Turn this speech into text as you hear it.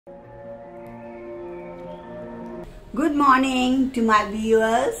Good morning to my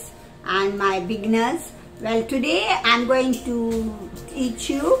viewers and my beginners. Well, today I'm going to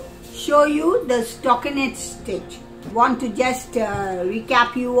show you the stockinette stitch. Want to just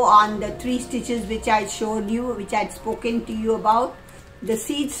recap you on the 3 stitches which I showed you, which I'd spoken to you about. The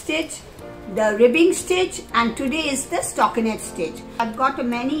seed stitch, the ribbing stitch, and today is the stockinette stitch. I've got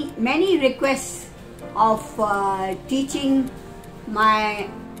many requests of teaching my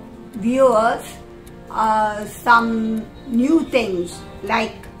viewers some new things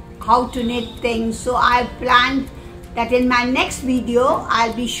like how to knit things. So I planned that in my next video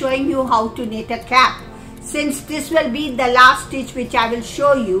I'll be showing you how to knit a cap. Since this will be the last stitch which I will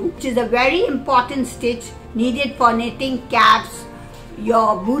show you, which is a very important stitch needed for knitting caps,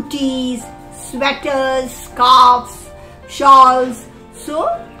 your booties, sweaters, scarves, shawls. So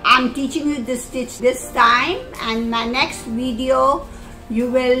I'm teaching you this stitch this time, and my next video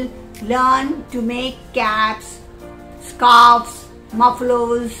you will learn to make caps, scarves,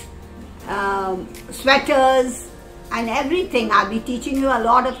 mufflers, sweaters and everything. I'll be teaching you a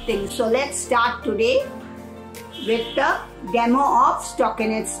lot of things. So let's start today with the demo of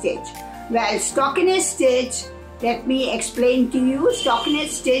stockinette stitch. Well, stockinette stitch, let me explain to you. Stockinette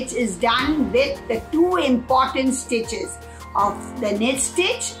stitch is done with the 2 important stitches of the knit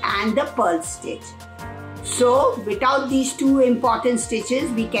stitch and the purl stitch. So without these 2 important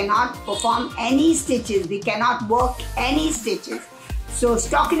stitches, we cannot perform any stitches. We cannot work any stitches. So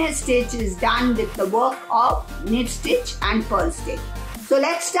stockinette stitch is done with the work of knit stitch and purl stitch. So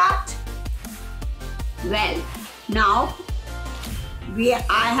let's start. Well, now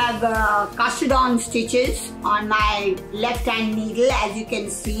I have cast on stitches on my left hand needle, as you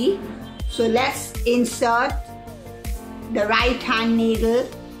can see. So let's insert the right hand needle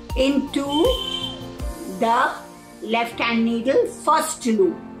into the left hand needle first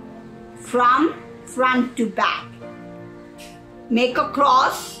loop from front to back. Make a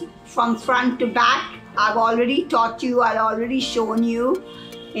cross from front to back. I've already taught you, I've already shown you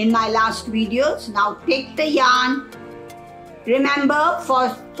in my last videos. Now take the yarn. Remember,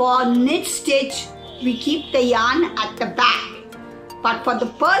 for knit stitch we keep the yarn at the back, but for the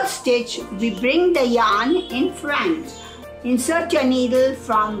purl stitch we bring the yarn in front. Insert your needle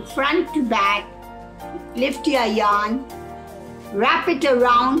from front to back, lift your yarn, wrap it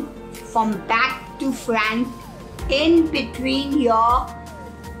around from back to front in between your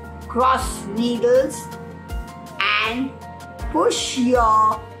cross needles, and push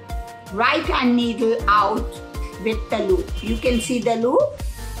your right hand needle out with the loop. You can see the loop.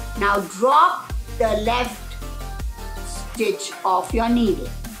 Now drop the left stitch off your needle.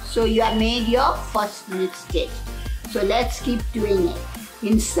 So you have made your first knit stitch. So let's keep doing it.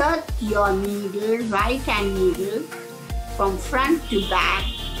 Insert your needle, right hand needle, from front to back.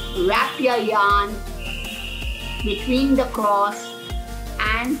 Wrap your yarn between the cross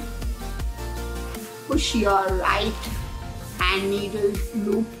and push your right hand needle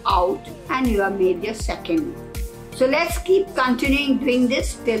loop out, and you have made your second loop. So let's keep continuing doing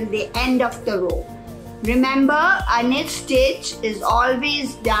this till the end of the row. Remember, a knit stitch is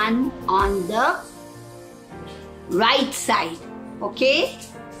always done on the right side. Okay?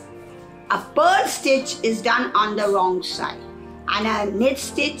 A purl stitch is done on the wrong side, and a knit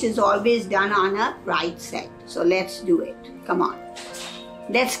stitch is always done on a right side. So let's do it. Come on.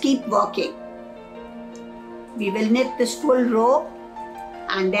 Let's keep working. We will knit this full row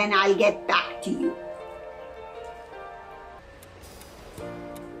and then I'll get back to you.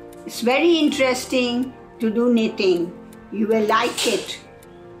 It's very interesting to do knitting. You will like it.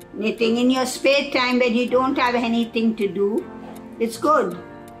 Knitting in your spare time when you don't have anything to do, it's good.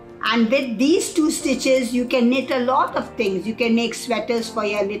 And with these 2 stitches you can knit a lot of things. You can make sweaters for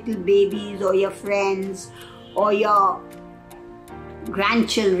your little babies or your friends or your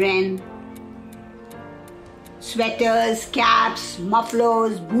grandchildren. Sweaters, caps,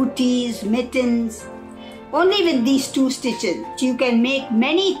 mufflers, booties, mittens. Only with these 2 stitches you can make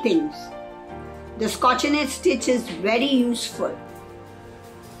many things. The stockinette stitch is very useful.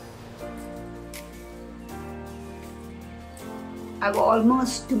 I'm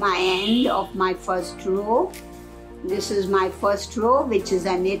almost to my end of my first row. This is my first row, which is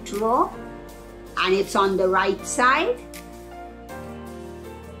a knit row, and it's on the right side.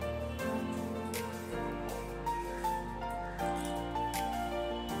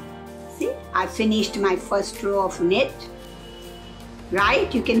 See, I finished my first row of knit.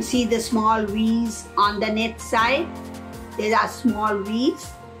 Right, you can see the small V's on the knit side. There are small V's.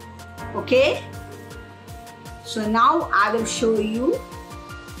 Okay. So now I will show you.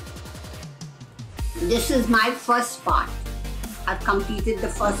 This is my first part. I've completed the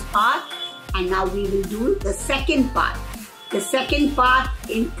first part. and now we will do the second part. The second part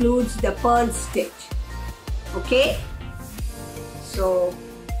includes the purl stitch. Okay, so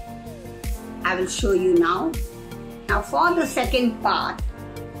I will show you now. Now for the second part,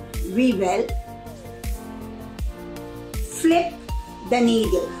 we will flip the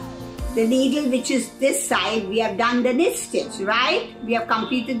needle. The needle which is this side, we have done the knit stitch, right? We have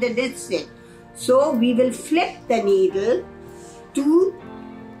completed the knit stitch. So we will flip the needle to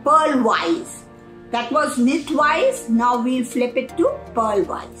purl wise. That was knit wise, now we'll flip it to purl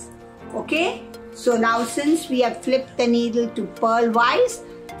wise. Okay? So now since we have flipped the needle to purl wise,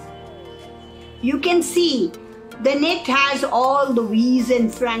 you can see the knit has all the V's in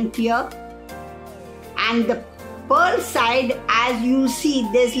front here, and the purl side, as you see,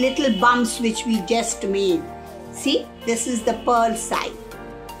 there's little bumps which we just made. See, this is the purl side.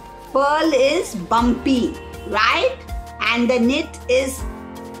 Purl is bumpy, right? And the knit is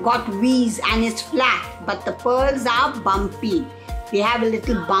got V's and it's flat, but the purls are bumpy. They have a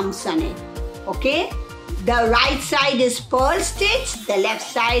little bumps on it. Okay? The right side is purl stitch, the left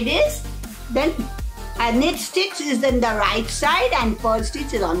side is the knit stitch is on the right side and purl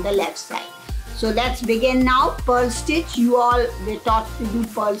stitch is on the left side. So let's begin now. Purl stitch, you all were taught to do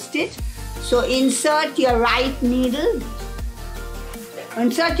purl stitch. So insert your right needle.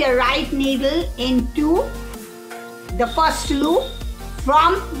 Insert your right needle into the first loop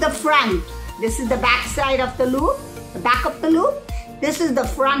from the front. This is the back side of the loop, the back of the loop. This is the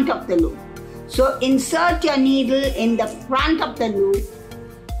front of the loop. So insert your needle in the front of the loop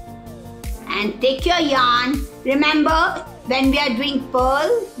and take your yarn. Remember, when we are doing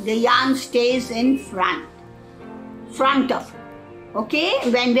purl, the yarn stays in front of it. Okay?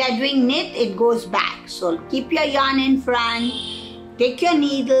 When we are doing knit, it goes back. So keep your yarn in front. Take your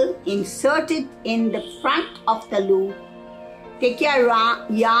needle, insert it in the front of the loop. Take your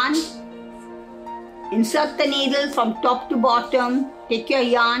yarn, insert the needle from top to bottom. Take your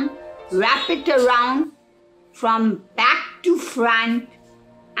yarn, wrap it around from back to front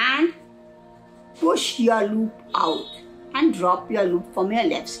and push your loop out and drop your loop from your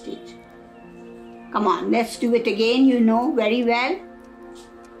left stitch. Come on, let's do it again. You know very well.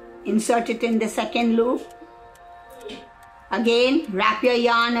 Insert it in the second loop. Again, wrap your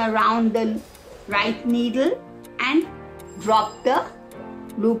yarn around the right needle and drop the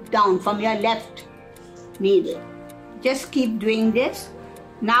loop down from your left needle. Just keep doing this.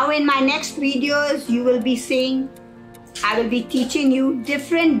 Now in my next videos, you will be seeing, I will be teaching you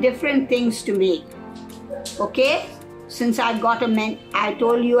different things to make. Okay? Since I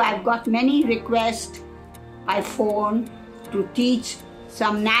told you I've got many requests by phone to teach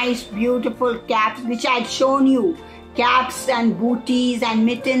some nice beautiful caps which I'd shown you. Caps and booties and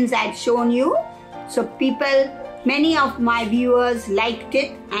mittens I'd shown you. So many of my viewers liked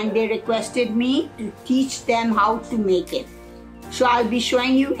it and they requested me to teach them how to make it. So I'll be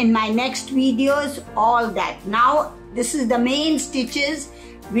showing you in my next videos all that. Now this is the main stitches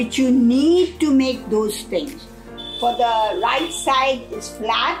which you need to make those things. For the right side is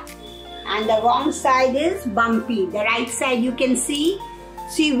flat and the wrong side is bumpy. The right side you can see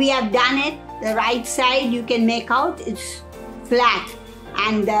we have done it. The right side you can make out it's flat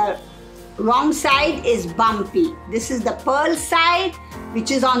and the wrong side is bumpy. This is the purl side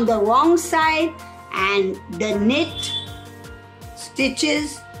which is on the wrong side and the knit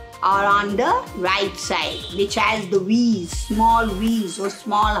stitches are on the right side which has the V's, small V's or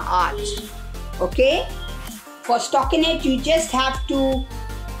small hearts. Okay? For stockinette you just have to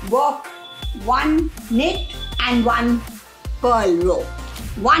work one knit and one purl row.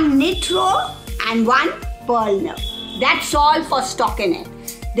 One knit row and one purl row. That's all for stockinette.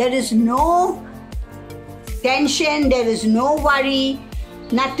 There is no tension, there is no worry,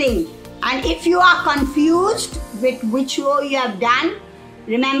 nothing. And if you are confused with which row you have done,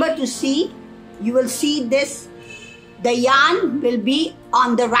 remember to see, you will see this, the yarn will be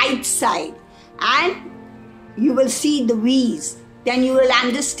on the right side and you will see the V's. Then you will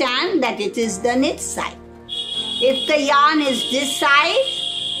understand that it is the knit side. If the yarn is this side,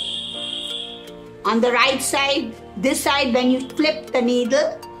 on the right side, this side, when you flip the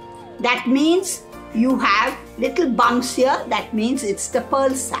needle, that means you have little bumps here, that means it's the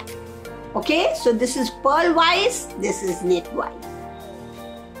purl side. Okay, so this is purl wise, this is knit wise.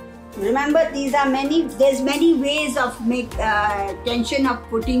 Remember, there's many ways of tension of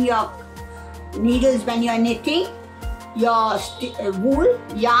putting your needles when you're knitting your wool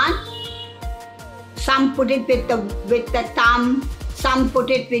yarn. Some put it with the thumb, some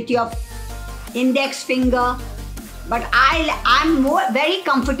put it with your index finger, but I'm very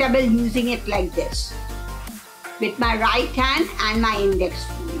comfortable using it like this with my right hand and my index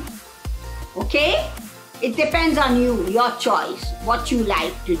finger. Okay? It depends on you, your choice, what you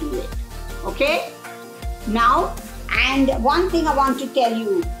like to do it. Okay? Now, and one thing I want to tell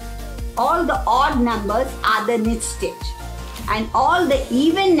you, all the odd numbers are the knit stitch and all the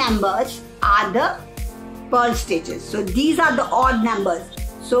even numbers are the purl stitches. So these are the odd numbers.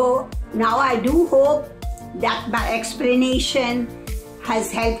 So now I do hope that my explanation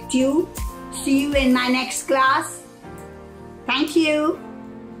has helped you. See you in my next class. Thank you.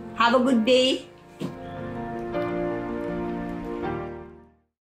 Have a good day.